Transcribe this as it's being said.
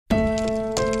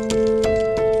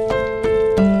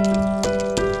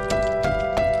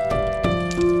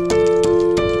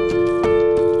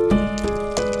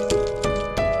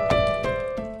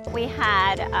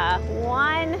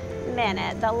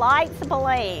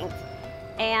blinked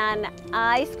and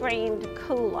I screamed,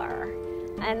 "Cooler."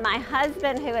 And my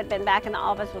husband, who had been back in the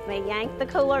office with me, yanked the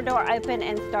cooler door open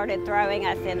and started throwing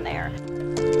us in there.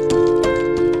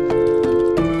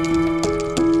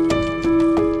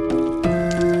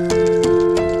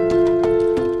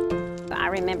 I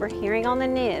remember hearing on the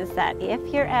news that if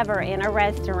you're ever in a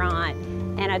restaurant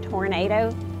and a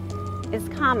tornado is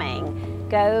coming,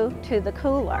 go to the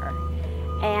cooler.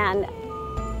 And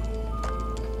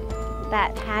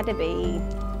that had to be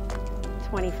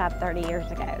 25, 30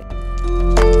 years ago.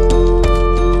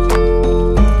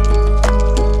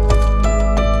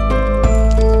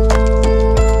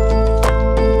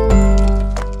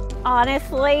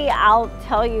 Honestly, I'll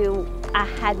tell you, I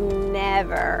had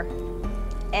never,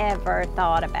 ever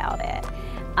thought about it.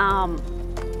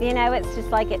 You know, it's just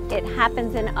like it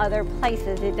happens in other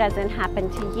places. It doesn't happen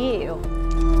to you.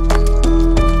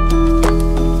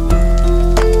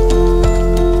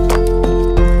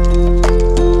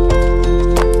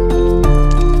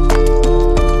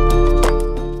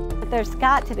 There's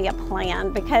got to be a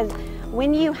plan, because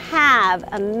when you have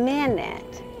a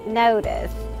minute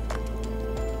notice,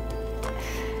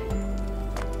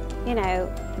 you know,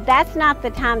 that's not the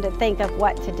time to think of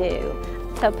what to do.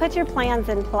 So put your plans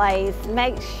in place,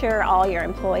 make sure all your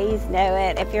employees know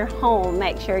it. If you're home,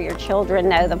 make sure your children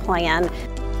know the plan.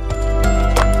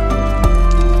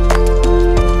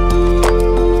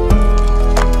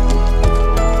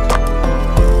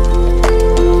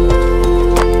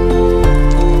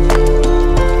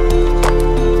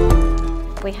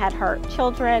 We had hurt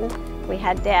children, we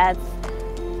had deaths,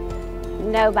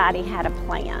 nobody had a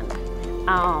plan.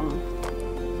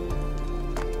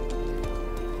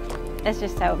 It's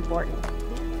just so important,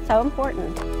 so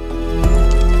important.